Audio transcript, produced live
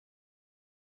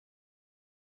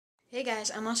Hey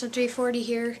guys, I'm also 340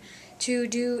 here to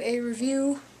do a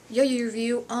yo-yo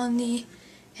review on the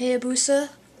Hayabusa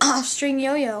string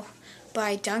yo-yo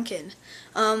by Duncan.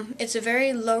 It's a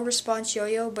very low response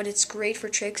yo-yo, but it's great for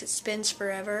tricks. It spins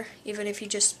forever, even if you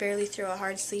just barely throw a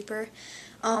hard sleeper.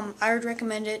 I would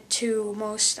recommend it to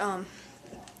most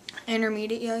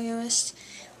intermediate yo-yoists,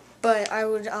 but I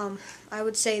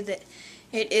would say that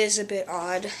it is a bit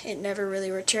odd. It never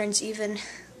really returns even,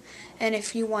 and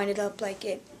if you wind it up like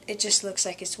it just looks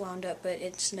like it's wound up, but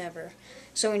it's never.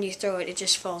 So when you throw it, it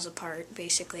just falls apart,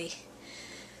 basically.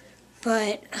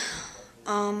 But,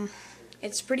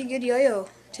 it's a pretty good yo-yo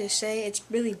to say. It's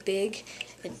really big.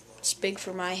 It's big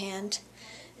for my hand.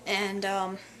 And,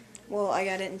 well, I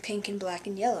got it in pink and black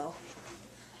and yellow.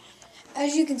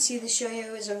 As you can see, this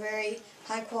yo-yo is a very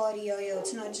high-quality yo-yo.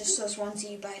 It's not just those ones that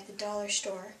you buy at the dollar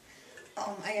store.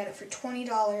 I got it for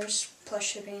 $20 plus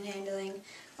shipping and handling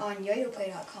on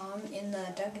yoyoplay.com in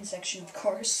the Duncan section, of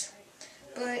course.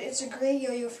 But it's a great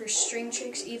yo-yo for string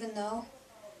tricks, even though.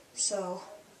 So,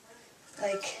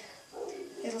 like,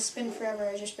 it'll spin forever.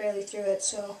 I just barely threw it,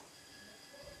 so.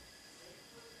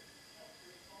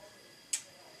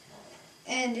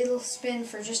 And it'll spin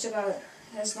for just about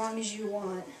as long as you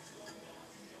want.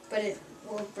 But it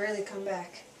will barely come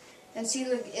back. And see,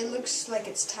 look, it looks like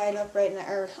it's tied up right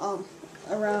now,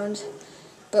 around,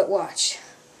 but watch.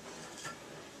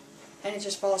 And it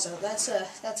just falls out. That's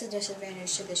a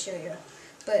disadvantage to this yo-yo.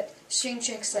 But string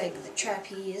tricks like the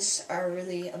trapeze are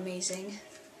really amazing.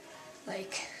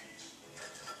 Like,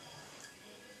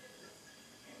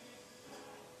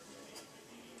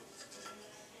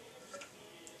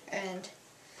 and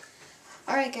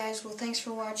alright guys, well thanks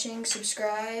for watching.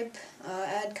 Subscribe,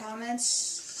 add comments,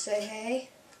 say hey.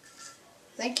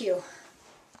 Thank you.